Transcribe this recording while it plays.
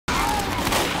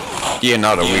Yeah,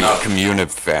 not a real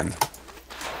community fan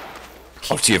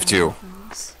of TF2.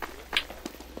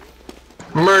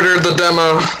 Murder the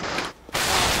demo.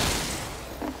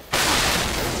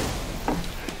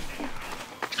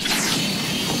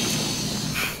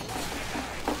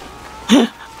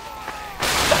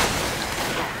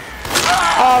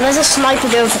 Oh, there's a sniper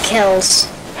going for kills.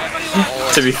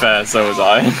 To be fair, so was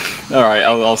I. All right,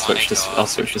 I'll switch to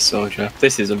soldier.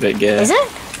 This is a bit gay. Is it?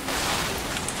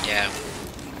 Yeah.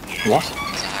 What?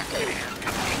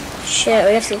 Shit,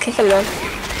 we have to kick him then.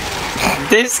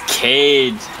 This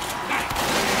kid.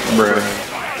 Bro.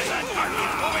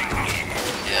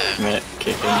 Yeah. Mate,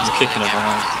 kick him. He's kicking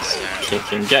everyone. Kick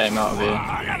him. Get him out of here.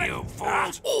 I got you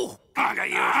fools! I got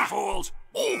you fools!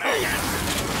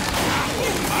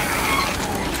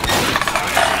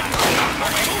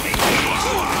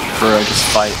 Bro, just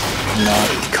fight. No,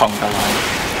 conga line.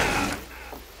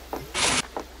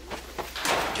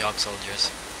 Job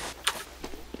soldiers.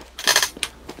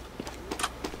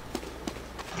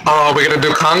 Oh, we gonna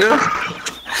do conga?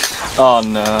 Oh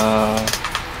no.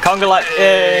 Conga line.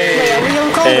 Hey. Wait, are we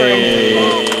on conga?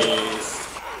 Hey.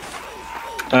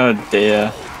 Oh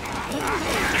dear.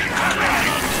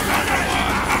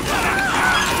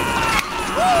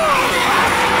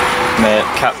 Mate,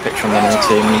 cat picture on the enemy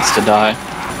team needs to die.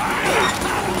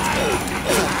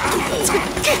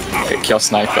 Pick your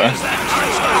sniper.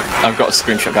 I've got a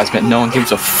screenshot, guys, mate. No one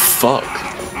gives a fuck.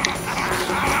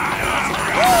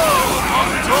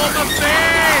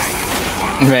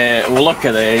 Mate, look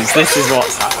at this. This is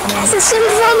what's happening. This is so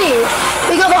funny.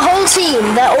 We got the whole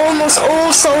team. They're almost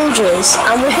all soldiers,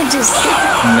 and we're just.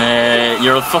 Mate,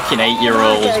 you're a fucking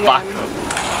 8-year-old. Back up.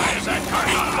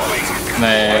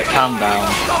 Mate, calm down.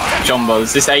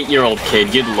 Jumbo's this 8-year-old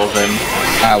kid. You'd love him.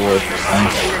 I would.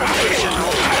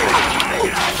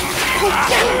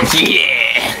 Yeah.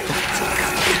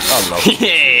 I love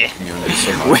Yeah. community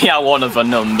so much. We are one of a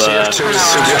number. TF2 is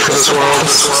too good for this world.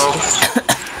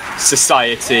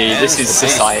 Society. This is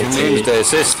society. The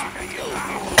assist.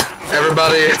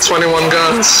 Everybody, 21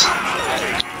 guns.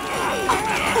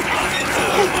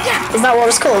 Is that what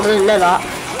it's called? I didn't know that.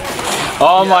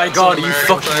 Oh my it's god, an you American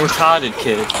fucking thing. retarded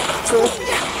kid. Cool.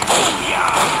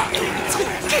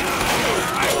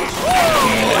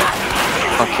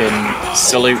 Fucking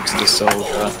salute to the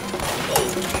soldier.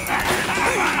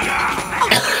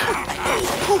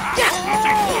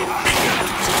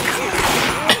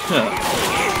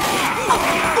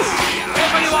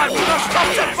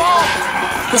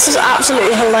 This is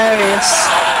absolutely hilarious.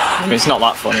 I mean, it's not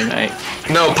that funny, mate.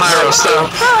 No, Pyro,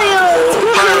 stop. Pyro!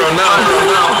 Pyro, no.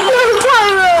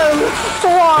 Pyro!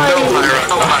 Why? No, Pyro,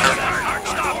 no, Pyro.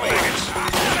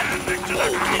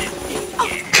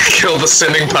 Kill the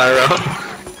sinning Pyro.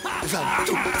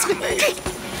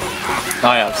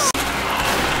 I have.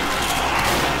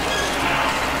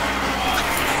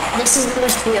 This is the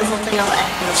most beautiful thing I've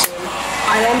ever seen.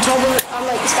 I'm on top of it, I'm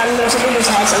like standing on top of his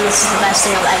head, and this is the best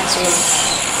thing I've ever seen.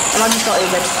 And I just got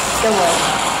Ubered. Go away.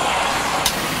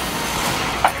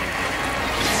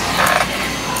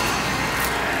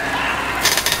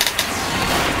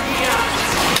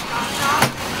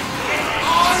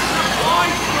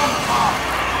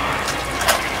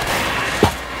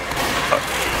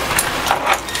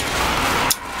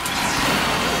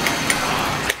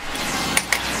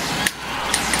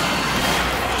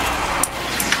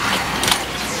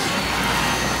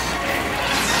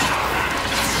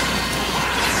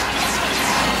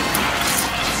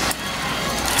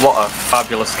 What a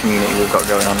fabulous community we've got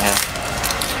going on here.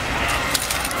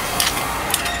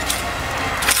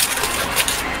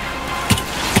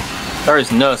 There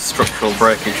is no structural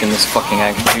breakage in this fucking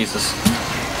egg, Jesus.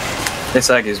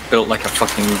 This egg is built like a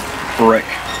fucking brick.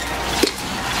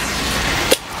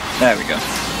 There we go.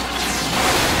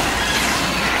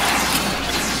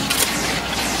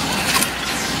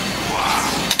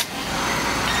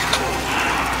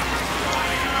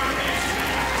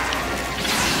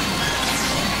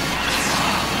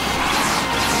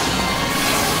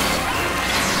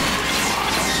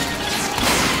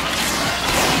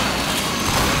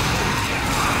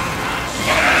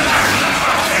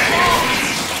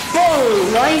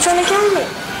 Whoa, why are you trying to kill me?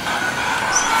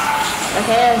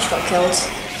 Okay, I just got killed.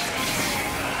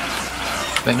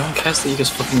 But no one cares that you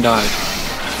just fucking died.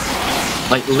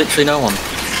 Like, literally no one.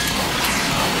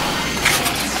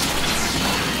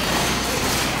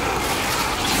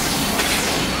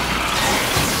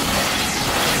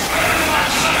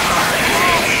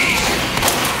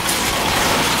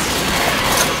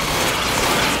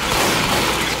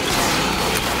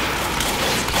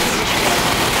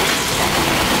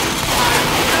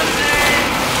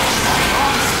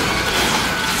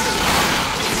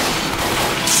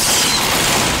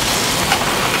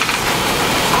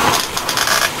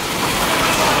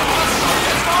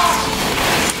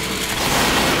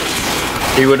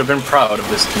 He would have been proud of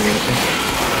this community.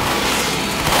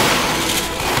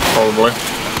 Probably.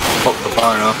 Fuck the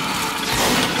bar now.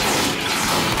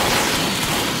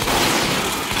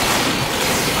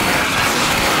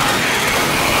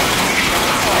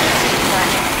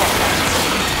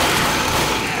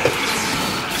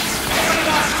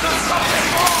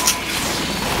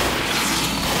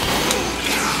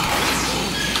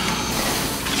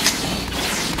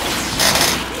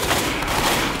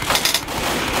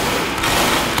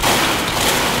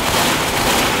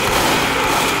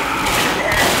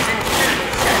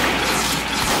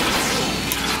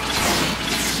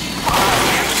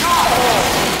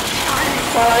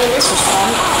 Well, I mean, this was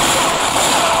fun.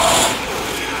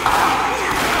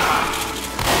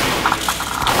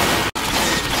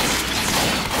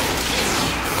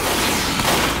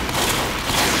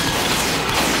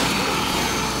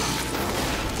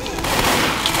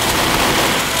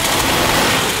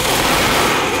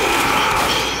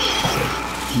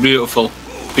 Beautiful.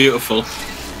 Beautiful.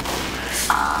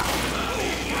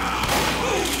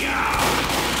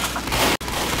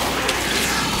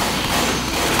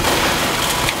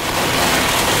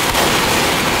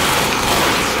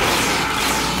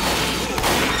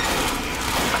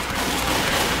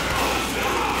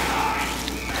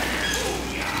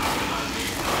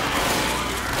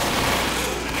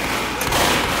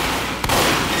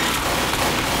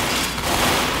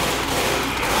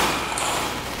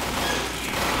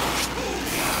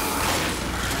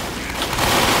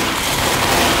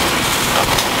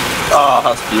 Oh,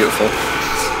 that's beautiful.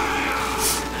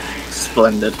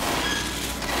 Splendid.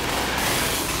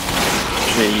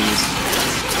 Jeez.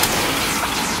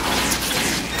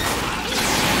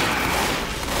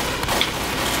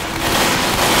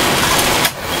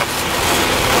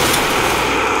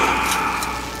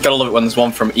 Gotta love it when there's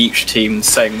one from each team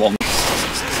saying one.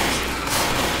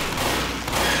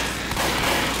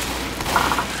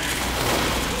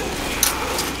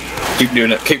 Keep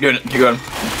doing it, keep doing it, keep going.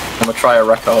 I'm gonna try a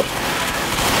record.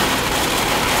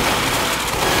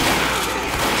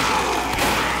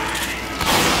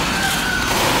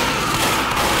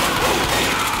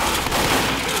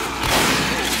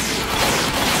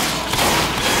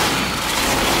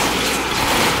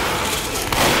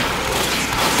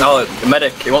 No, the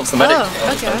medic, he wants the medic.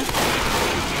 Oh, okay.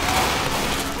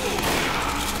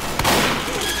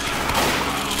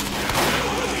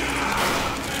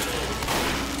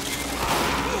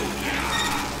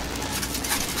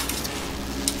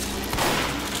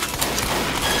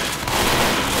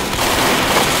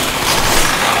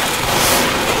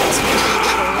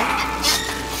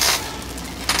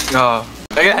 Oh,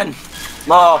 again!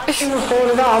 More! I should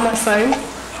record that on my phone.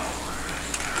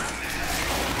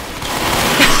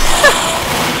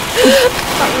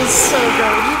 That was so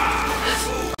good.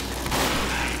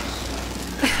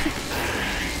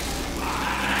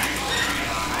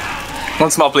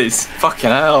 Once more, please. Fucking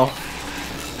hell.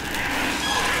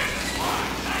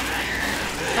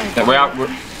 Yeah,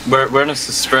 we're in as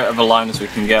straight of a line as we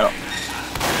can get.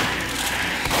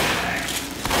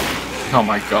 Oh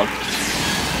my god.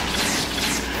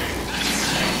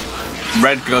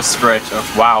 Red goes straight up.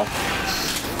 Wow.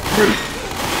 Rude.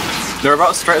 They're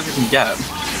about as straight as we can get.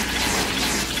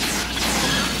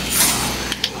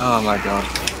 Oh my god.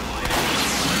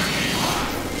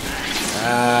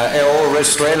 Always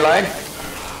straight line.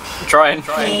 Trying.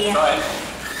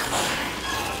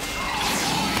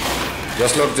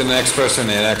 Just look the next person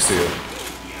in next to you.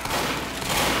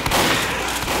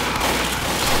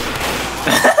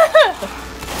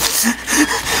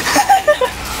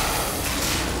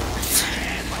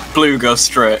 Blue goes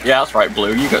straight. Yeah, that's right,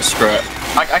 Blue. You go straight.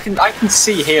 I can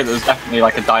see here there's definitely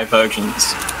like a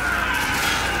divergence.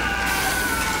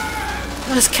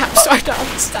 Those caps I don't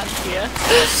understand here.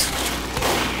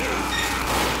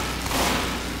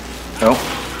 Oh.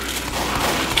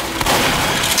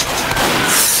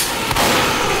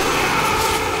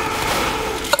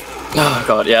 Oh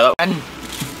god, yeah, that one.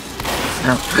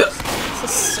 This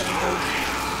is so good.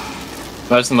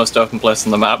 That's the most open place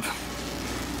on the map.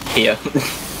 Here.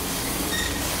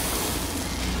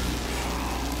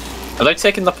 Are they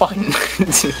taking the point?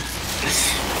 They're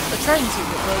trying to,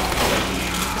 but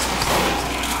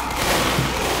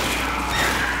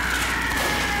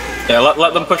Yeah,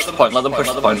 let them push the point, let them push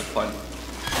the point.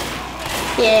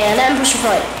 Yeah, let him push the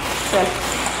point. Come on.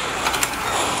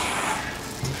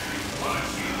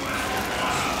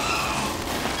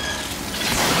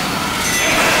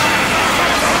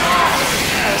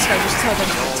 just tell them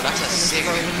Oh, that's a sick.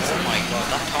 Oh my god,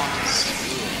 that taunt is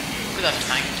cool. Look at that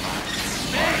tank taunt.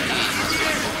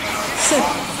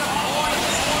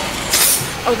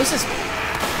 Oh, this is a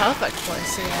perfect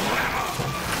place here.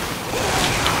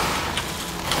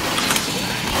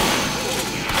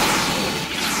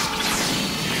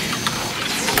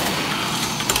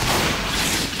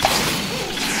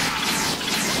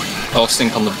 or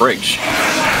sink on the bridge. Oh,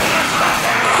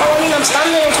 I mean, I'm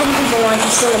standing on top of people and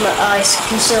I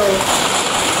can still,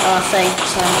 thing,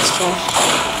 so that's cool.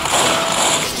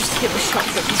 Just hit the shot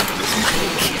buttons for this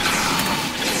mic.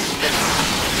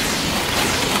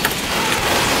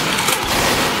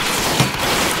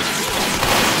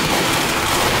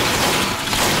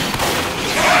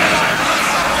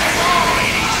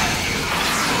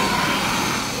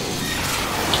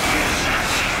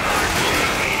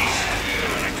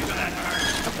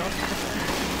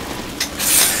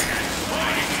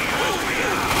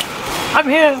 I'm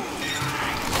here!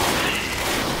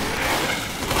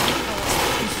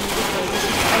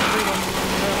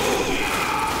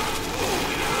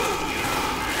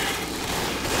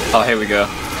 Oh, here we go.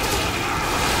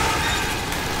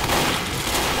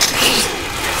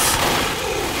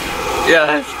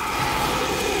 Yeah.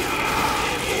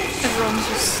 Everyone's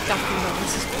just stacking on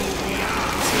this is cool.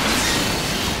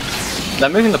 They're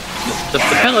moving the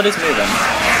pellet is moving.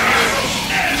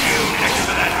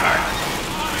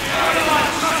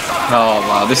 Oh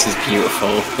wow, this is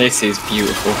beautiful. This is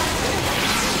beautiful.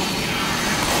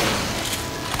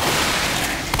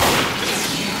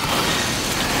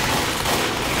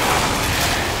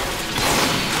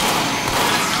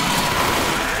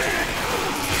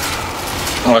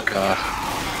 Oh god.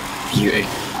 Beauty.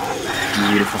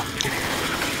 Beautiful.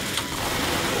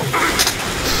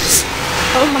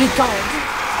 Oh my god.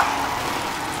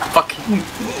 Fucking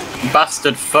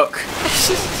bastard fuck.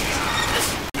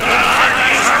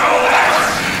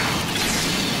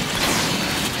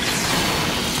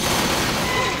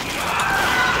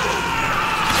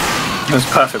 It was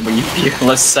perfect, but you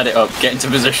let's set it up, get into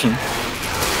position.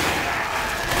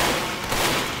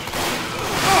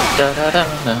 Da, da, da,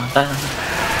 da, da.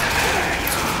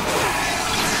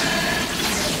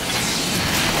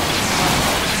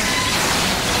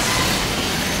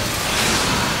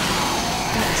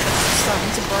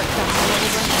 Starting to break down a little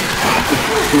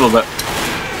bit. A little bit.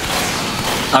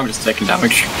 I'm just taking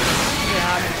damage.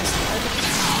 Yeah, I'm just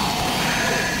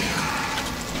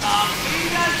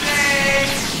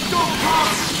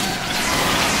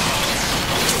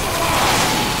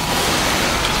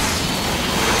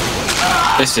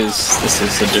This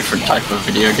is a different type of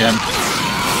video game.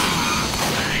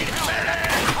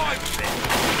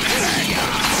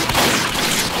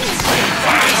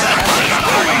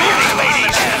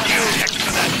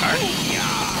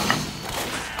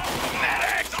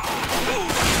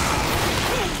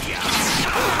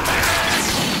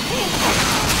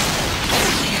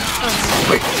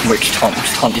 Wait, which taunt do you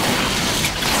think?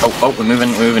 Oh, we're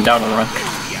moving down the rank.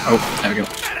 Oh, there we go.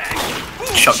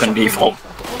 Shotgun default.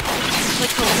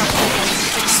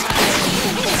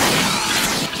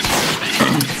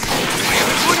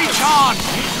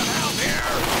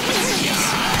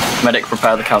 Medic,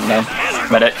 prepare the countdown.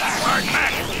 Medic.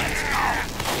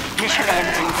 Mission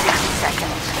ends in 60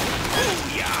 seconds.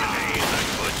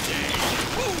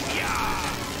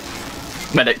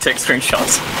 Medic, take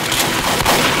screenshots.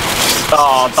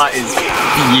 Oh, that is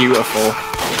beautiful.